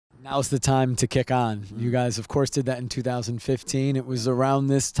Now's the time to kick on. You guys, of course, did that in 2015. It was around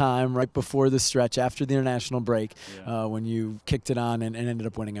this time, right before the stretch, after the international break, when you kicked it on and ended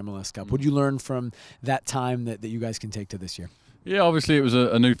up winning MLS Cup. What did you learn from that time that you guys can take to this year? Yeah, obviously it was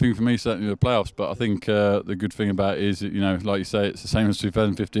a new thing for me, certainly the playoffs. But I think the good thing about it is that, like you say, it's the same as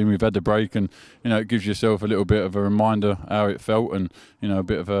 2015. We've had the break, and it gives yourself a little bit of a reminder how it felt, and a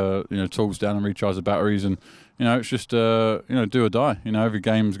bit of a tools down and recharge the batteries, and it's just do or die. Every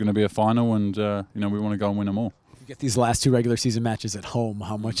game's going to be a final, and we want to go and win them all. You get these last 2 regular season matches at home.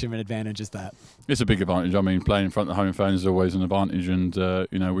 How much of an advantage is that? It's a big advantage. I mean, playing in front of the home fans is always an advantage, and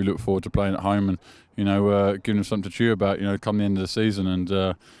we look forward to playing at home and giving them something to cheer about. Come the end of the season,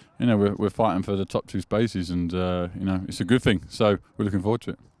 and we're fighting for the top 2 spaces, and it's a good thing. So we're looking forward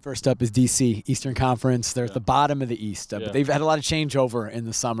to it. First up is DC, Eastern Conference. They're at the bottom of the East, but they've had a lot of changeover in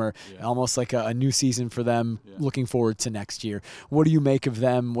the summer, almost like a new season for them, looking forward to next year. What do you make of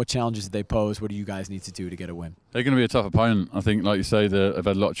them? What challenges do they pose? What do you guys need to do to get a win? They're going to be a tough opponent. I think, like you say, they've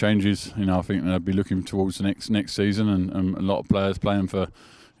had a lot of changes. I think they'll be looking towards the next season, and a lot of players playing for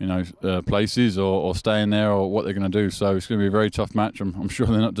places or staying there, or what they're going to do. So it's going to be a very tough match. I'm sure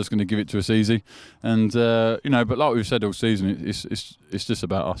they're not just going to give it to us easy. And but like we've said all season, it's just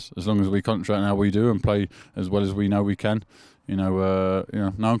about us. As long as we concentrate on how we do and play as well as we know we can, no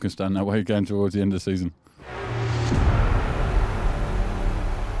one can stand that way going towards the end of the season.